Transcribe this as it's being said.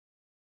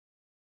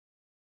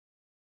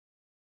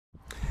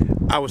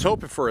I was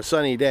hoping for a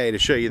sunny day to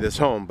show you this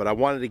home, but I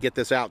wanted to get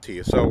this out to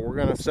you, so we're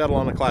going to settle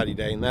on a cloudy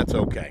day, and that's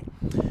okay.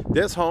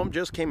 This home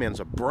just came in. It's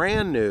a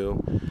brand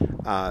new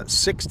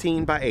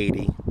 16 by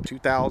 80,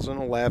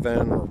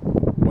 2011 or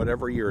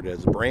whatever year it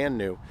is, brand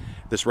new.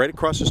 This right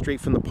across the street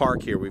from the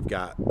park here. We've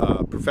got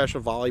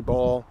professional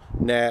volleyball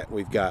net,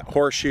 we've got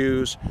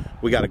horseshoes,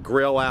 we got a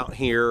grill out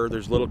here,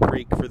 there's a little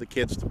creek for the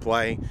kids to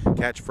play,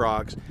 catch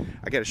frogs.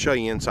 I got to show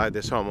you inside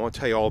this home. I want to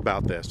tell you all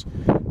about this.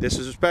 This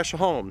is a special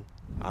home.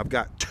 I've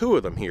got two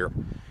of them here,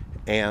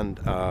 and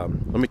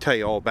let me tell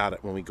you all about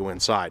it when we go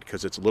inside,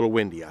 because it's a little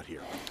windy out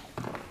here.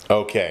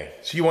 Okay,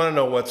 so you want to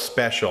know what's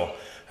special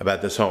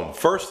about this home.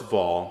 First of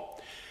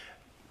all,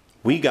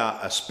 we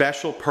got a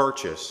special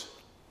purchase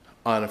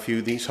on a few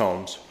of these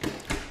homes,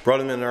 brought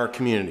them in our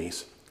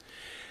communities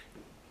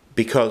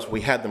because we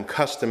had them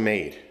custom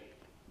made.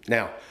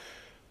 Now,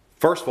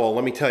 first of all,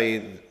 let me tell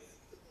you,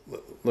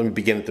 let me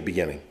begin at the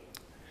beginning.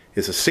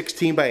 It's a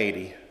 16 by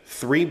 80,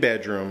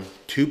 3-bedroom,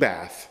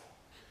 2-bath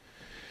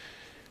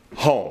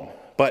home,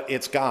 but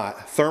it's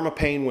got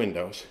thermopane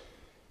windows.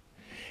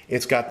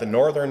 It's got the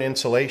northern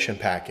insulation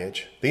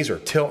package. These are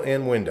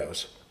tilt-in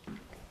windows,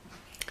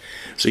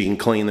 so you can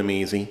clean them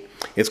easy.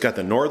 It's got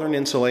the northern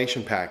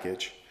insulation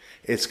package.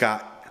 It's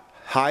got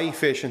high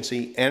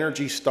efficiency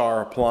Energy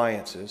Star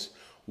appliances,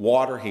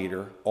 water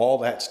heater, all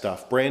that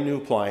stuff. Brand new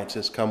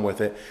appliances come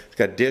with it. It's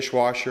got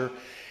dishwasher,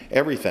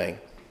 everything.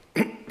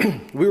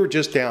 We were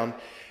just down,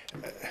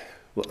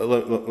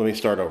 let me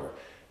start over.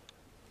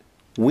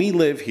 We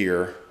live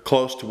here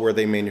close to where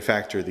they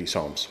manufacture these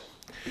homes.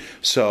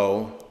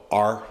 So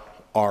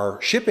our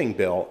shipping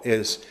bill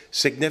is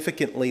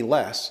significantly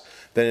less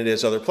than it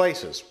is other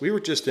places. We were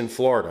just in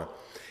Florida,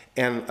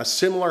 and a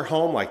similar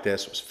home like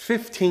this was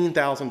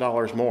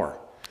 $15,000 more.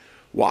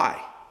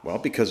 Why? Well,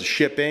 because of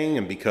shipping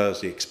and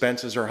because the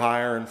expenses are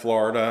higher in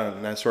Florida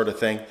and that sort of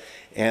thing,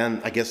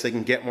 and I guess they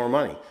can get more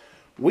money.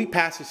 We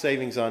pass the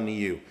savings on to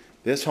you.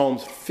 This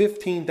home's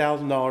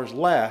 $15,000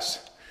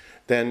 less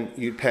than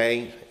you'd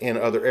pay in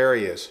other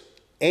areas,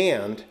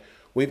 and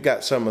we've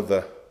got some of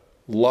the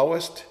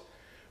lowest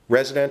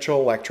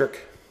residential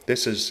electric.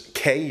 This is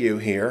KU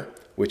here,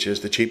 which is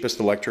the cheapest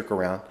electric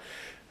around.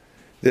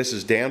 This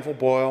is Danville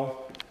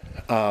Boyle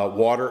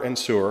Water and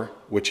Sewer,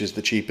 which is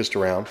the cheapest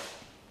around.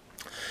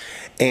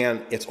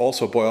 And it's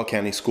also Boyle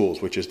County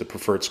Schools, which is the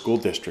preferred school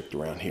district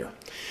around here.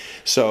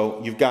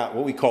 So you've got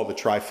what we call the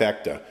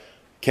trifecta: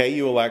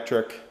 KU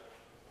Electric,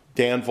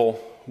 Danville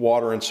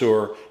Water and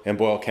Sewer, and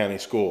Boyle County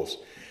Schools.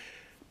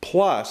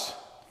 Plus,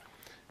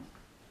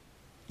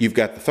 you've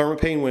got the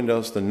thermopane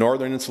windows, the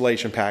northern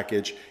insulation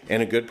package,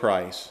 and a good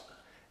price.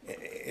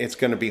 It's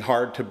going to be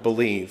hard to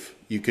believe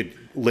you could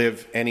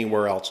live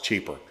anywhere else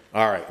cheaper.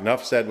 All right,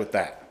 enough said with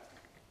that.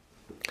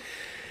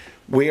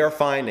 We are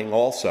finding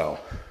also,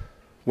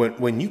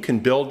 when you can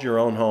build your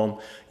own home,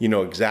 you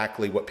know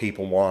exactly what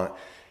people want,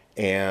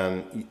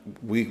 and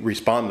we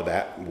respond to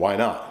that. Why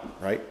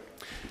not, right?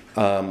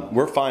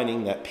 We're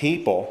finding that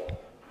people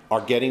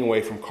are getting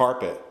away from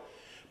carpet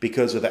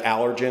because of the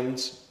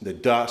allergens, the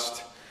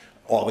dust,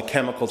 all the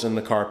chemicals in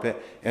the carpet,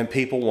 and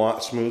people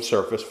want smooth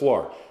surface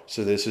floor.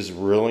 So this is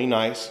really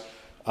nice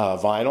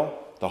vinyl.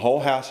 The whole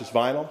house is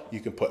vinyl.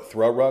 You can put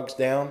throw rugs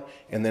down,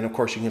 and then of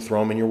course you can throw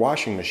them in your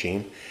washing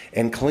machine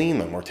and clean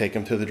them, or take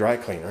them to the dry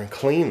cleaner and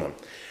clean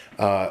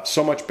them.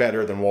 So much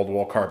better than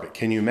wall-to-wall carpet.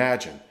 Can you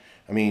imagine?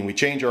 I mean, we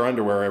change our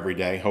underwear every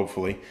day,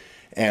 hopefully,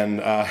 and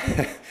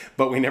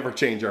but we never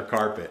change our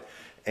carpet.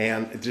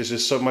 And it's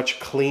just so much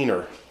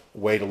cleaner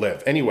way to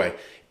live. Anyway,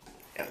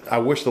 I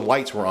wish the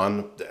lights were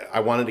on. I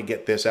wanted to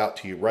get this out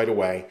to you right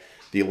away.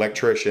 The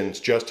electrician's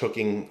just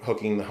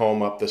hooking the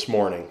home up this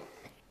morning.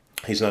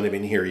 He's not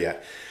even here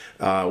yet.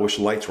 I wish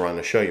the lights were on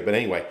to show you. But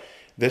anyway,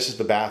 this is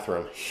the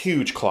bathroom.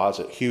 Huge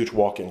closet, huge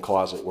walk-in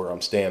closet where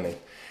I'm standing.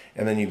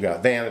 And then you've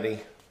got vanity,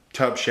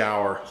 tub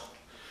shower,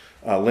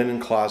 linen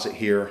closet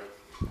here,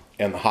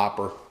 and the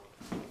hopper.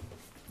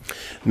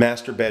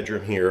 Master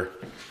bedroom here.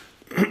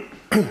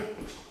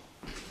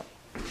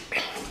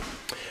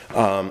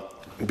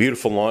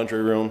 Beautiful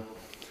laundry room.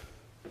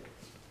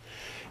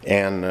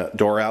 And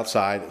door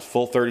outside. It's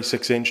full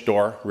 36-inch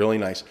door, really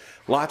nice.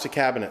 Lots of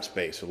cabinet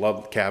space. I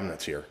love the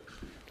cabinets here.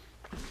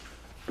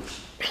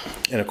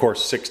 And of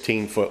course,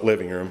 16-foot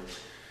living room.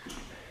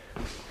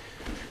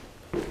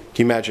 Can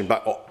you imagine?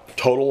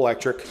 Total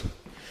electric,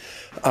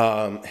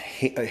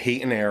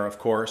 heat and air, of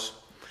course.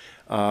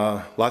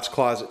 Lots of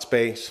closet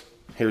space.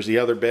 Here's the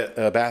other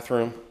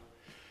bathroom.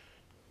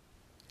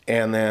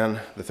 And then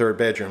the third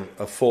bedroom,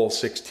 a full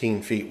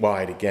 16 feet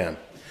wide again.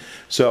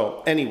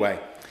 So anyway,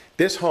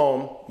 this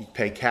home, you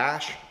pay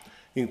cash,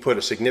 you can put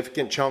a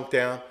significant chunk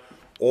down,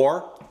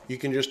 or you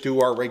can just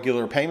do our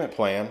regular payment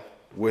plan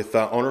with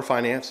owner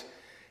finance,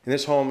 and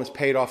this home is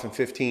paid off in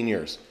 15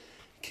 years.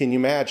 Can you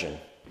imagine?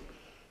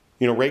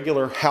 You know,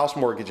 regular house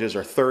mortgages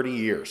are 30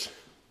 years.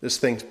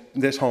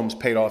 This home's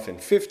paid off in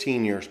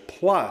 15 years,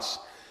 plus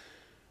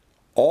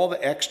all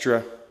the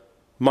extra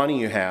money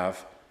you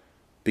have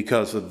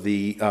because of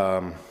the,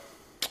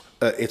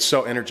 it's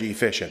so energy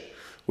efficient.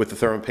 with the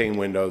thermopane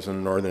windows and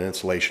the northern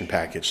insulation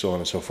package, so on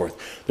and so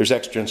forth. There's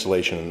extra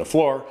insulation in the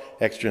floor,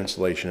 extra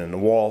insulation in the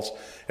walls,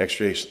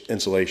 extra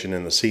insulation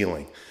in the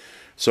ceiling,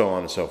 so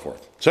on and so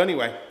forth. So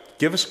anyway,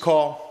 give us a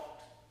call,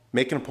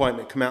 make an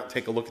appointment, come out and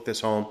take a look at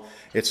this home.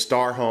 It's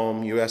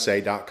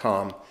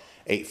starhomeusa.com,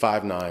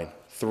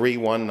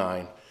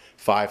 859-319-5000.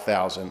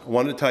 I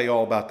wanted to tell you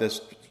all about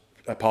this.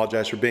 I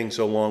apologize for being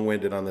so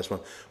long-winded on this one,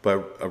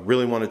 but I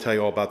really want to tell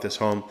you all about this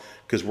home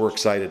because we're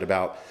excited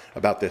about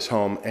this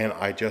home, and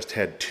I just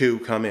had 2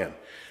 come in.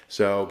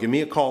 So give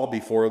me a call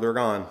before they're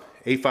gone,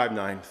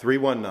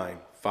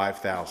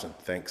 859-319-5000.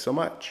 Thanks so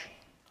much.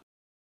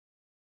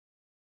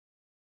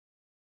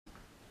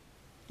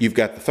 You've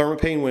got the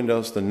thermopane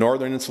windows, the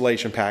northern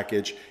insulation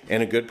package,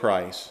 and a good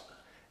price.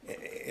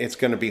 It's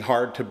going to be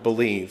hard to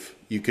believe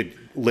you could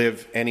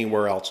live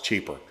anywhere else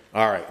cheaper.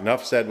 All right,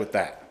 enough said with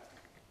that.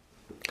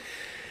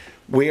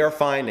 We are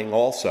finding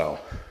also,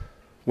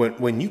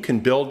 when you can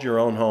build your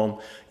own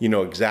home, you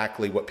know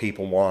exactly what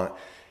people want,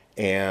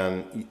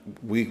 and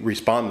we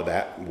respond to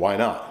that. Why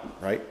not,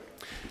 right?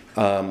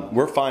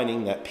 We're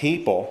finding that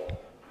people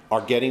are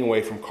getting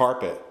away from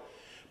carpet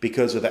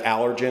because of the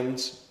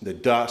allergens, the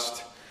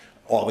dust,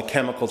 all the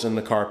chemicals in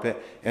the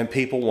carpet, and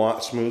people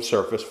want smooth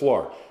surface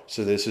floor.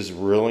 So this is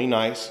really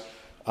nice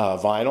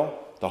vinyl.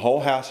 The whole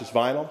house is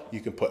vinyl. You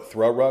can put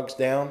throw rugs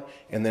down,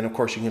 and then of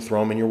course you can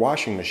throw them in your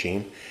washing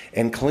machine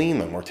and clean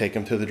them, or take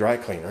them to the dry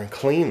cleaner and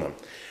clean them.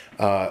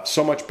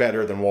 So much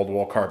better than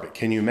wall-to-wall carpet.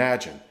 Can you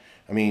imagine?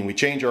 I mean, we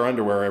change our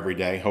underwear every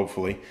day,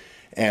 hopefully,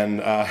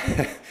 and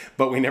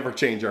but we never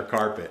change our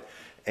carpet.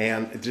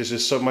 And it's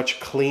just so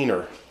much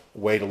cleaner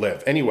way to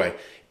live. Anyway,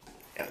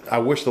 I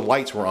wish the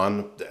lights were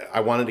on. I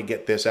wanted to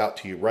get this out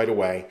to you right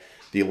away.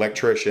 The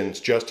electrician's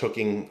just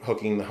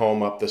hooking the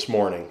home up this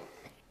morning.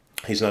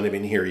 He's not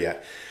even here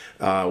yet.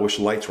 I wish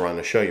the lights were on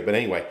to show you. But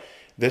anyway,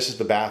 this is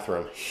the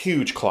bathroom.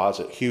 Huge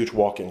closet, huge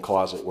walk-in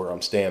closet where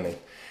I'm standing.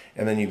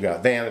 And then you've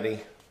got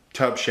vanity,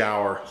 tub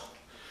shower,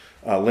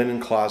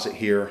 linen closet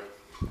here,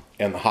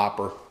 and the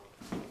hopper.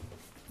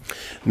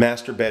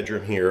 Master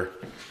bedroom here.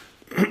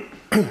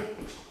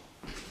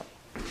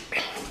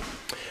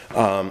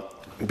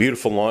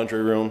 Beautiful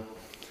laundry room.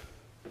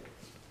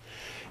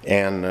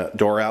 And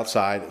door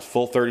outside,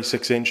 full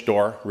 36-inch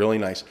door, really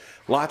nice.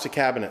 Lots of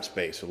cabinet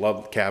space. I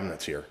love the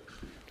cabinets here.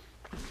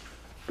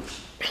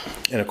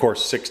 And of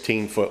course,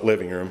 16-foot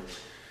living room,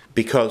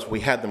 because we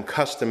had them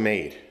custom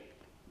made.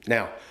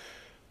 Now,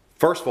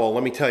 first of all,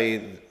 let me tell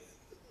you,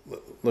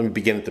 let me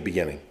begin at the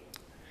beginning.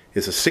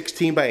 It's a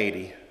 16 by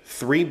 80,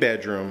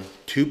 3-bedroom,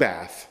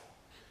 2-bath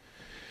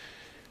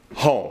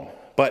home,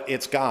 but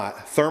it's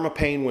got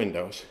thermopane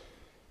windows.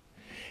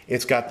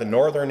 It's got the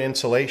northern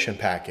insulation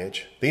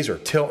package. These are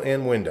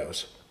tilt-in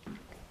windows,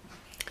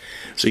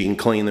 so you can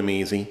clean them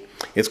easy.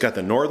 It's got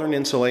the northern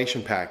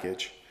insulation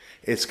package.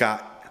 It's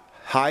got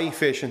high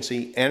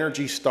efficiency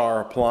Energy Star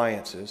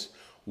appliances,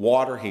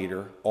 water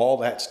heater, all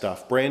that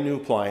stuff. Brand new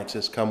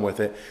appliances come with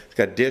it. It's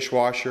got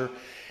dishwasher,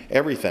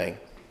 everything.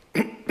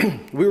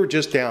 We were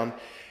just down,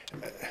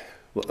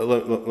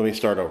 let me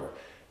start over.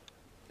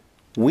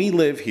 We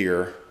live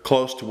here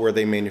close to where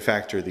they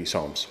manufacture these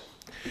homes.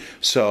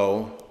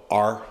 So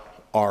our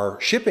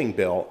shipping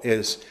bill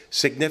is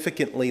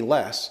significantly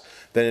less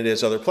than it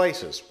is other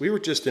places. We were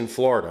just in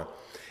Florida,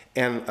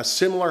 and a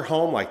similar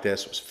home like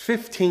this was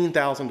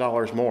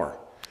 $15,000 more.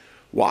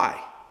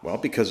 Why? Well,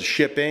 because of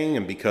shipping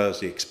and because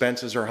the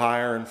expenses are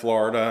higher in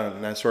Florida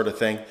and that sort of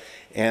thing,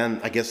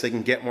 and I guess they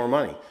can get more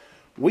money.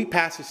 We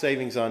pass the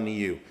savings on to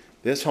you.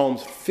 This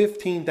home's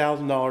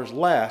 $15,000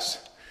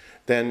 less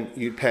than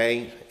you'd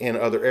pay in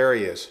other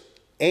areas,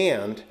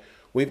 and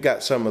we've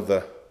got some of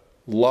the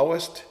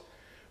lowest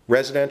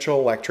residential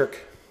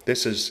electric.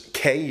 This is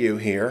KU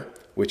here,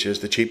 which is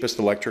the cheapest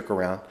electric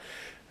around.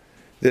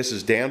 This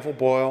is Danville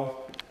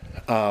Boyle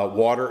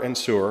Water and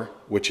Sewer,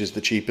 which is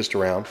the cheapest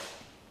around.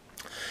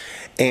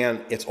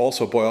 And it's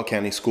also Boyle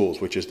County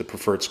Schools, which is the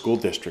preferred school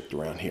district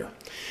around here.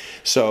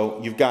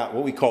 So you've got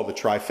what we call the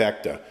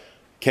trifecta: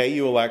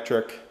 KU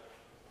Electric,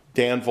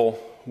 Danville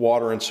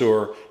Water and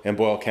Sewer, and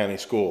Boyle County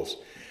Schools.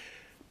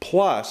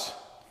 Plus,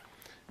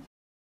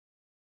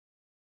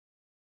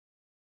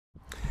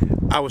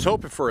 I was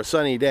hoping for a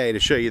sunny day to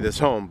show you this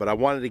home, but I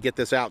wanted to get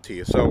this out to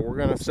you. So we're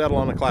going to settle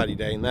on a cloudy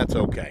day, and that's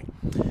okay.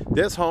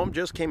 This home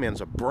just came in.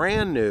 It's a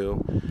brand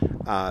new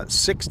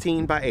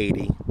 16 by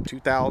 80,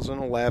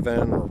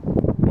 2011 or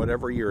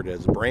whatever year it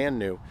is, brand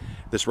new.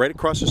 This right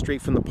across the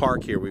street from the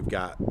park here. We've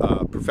got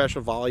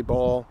professional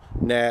volleyball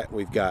net.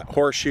 We've got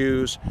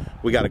horseshoes.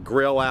 We got a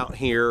grill out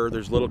here.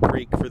 There's a little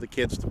creek for the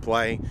kids to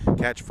play,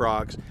 catch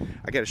frogs.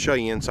 I got to show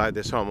you inside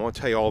this home. I want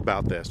to tell you all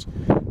about this.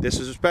 This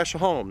is a special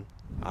home.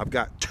 I've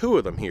got 2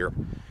 of them here,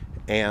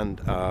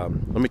 and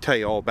let me tell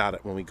you all about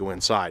it when we go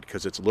inside,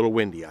 because it's a little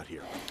windy out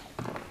here.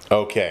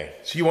 Okay,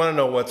 so you want to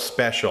know what's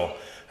special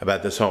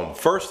about this home.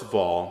 First of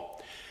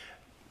all,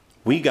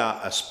 we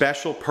got a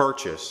special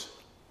purchase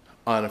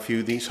on a few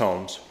of these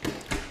homes,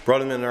 brought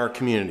them in our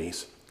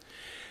communities.